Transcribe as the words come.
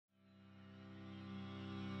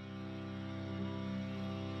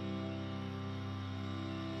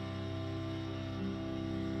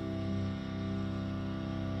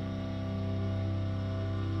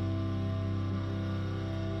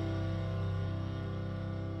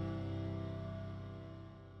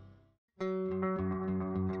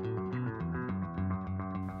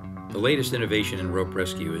The latest innovation in rope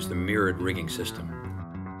rescue is the mirrored rigging system.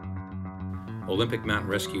 Olympic Mountain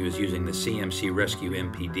Rescue is using the CMC Rescue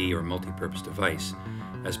MPD or multi-purpose device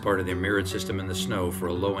as part of their mirrored system in the snow for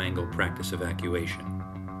a low-angle practice evacuation.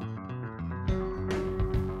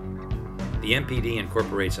 The MPD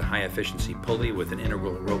incorporates a high-efficiency pulley with an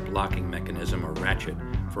integral rope locking mechanism or ratchet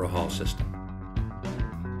for a haul system.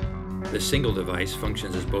 This single device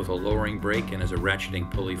functions as both a lowering brake and as a ratcheting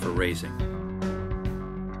pulley for raising.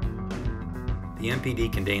 The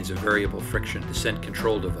MPD contains a variable friction descent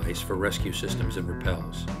control device for rescue systems and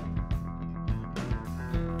rappels.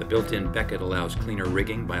 The built-in becket allows cleaner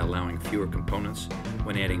rigging by allowing fewer components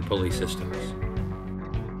when adding pulley systems.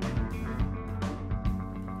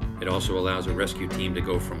 It also allows a rescue team to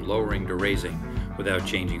go from lowering to raising without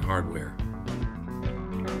changing hardware.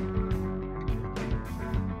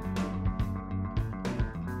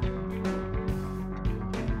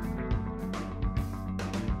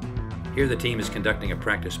 Here the team is conducting a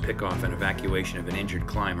practice pickoff and evacuation of an injured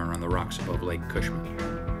climber on the rocks above Lake Cushman.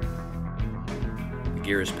 The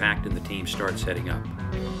gear is packed and the team starts heading up.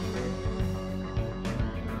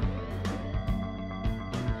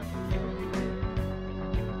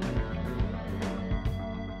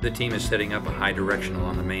 The team is setting up a high directional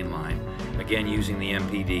on the main line, again using the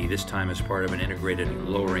MPD, this time as part of an integrated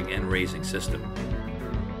lowering and raising system.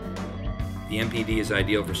 The MPD is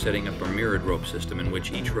ideal for setting up a mirrored rope system in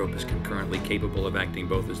which each rope is concurrently capable of acting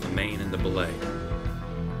both as the main and the belay.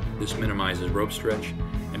 This minimizes rope stretch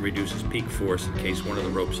and reduces peak force in case one of the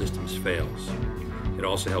rope systems fails. It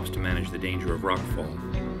also helps to manage the danger of rockfall.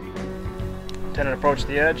 Lieutenant, approach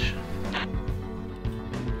the edge.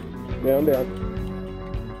 Down, down.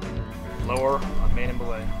 Lower on main and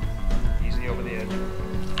belay. Easy over the edge.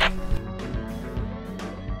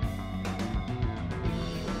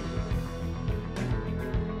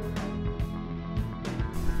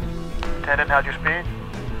 Lieutenant, how's your speed?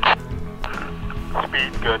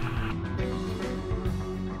 Speed, good.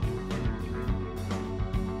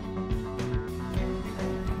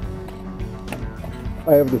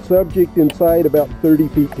 I have the subject inside about 30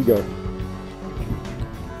 feet to go.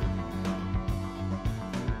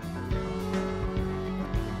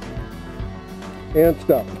 And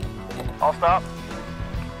stop. I'll stop.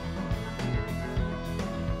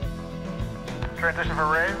 Transition for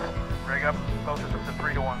raise. Rig up. Both systems to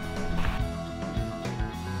 3 to 1.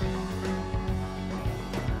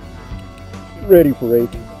 Ready for race.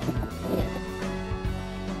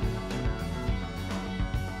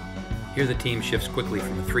 Here the team shifts quickly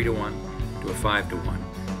from a 3 to 1 to a 5 to 1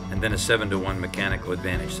 and then a 7 to 1 mechanical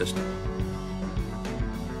advantage system.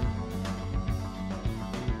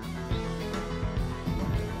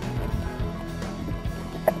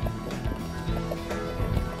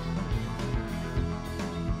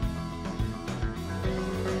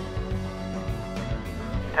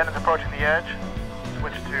 Lieutenant's approaching the edge.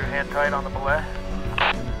 Switch to hand tight on the belay.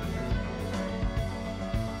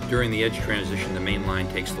 During the edge transition, the main line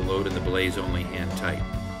takes the load and the belay is only hand tight.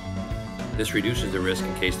 This reduces the risk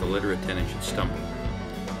in case the leader attendant should stumble.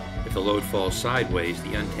 If the load falls sideways,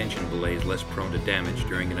 the untensioned belay is less prone to damage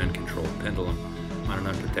during an uncontrolled pendulum on an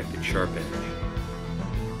unprotected sharp edge.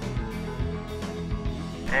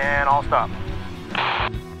 And I'll stop.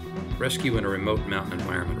 Rescue in a remote mountain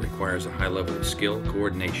environment requires a high level of skill,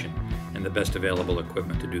 coordination, and the best available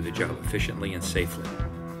equipment to do the job efficiently and safely.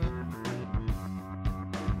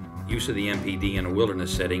 Use of the MPD in a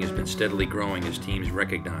wilderness setting has been steadily growing as teams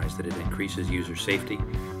recognize that it increases user safety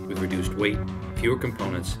with reduced weight, fewer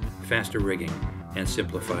components, faster rigging, and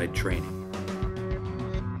simplified training.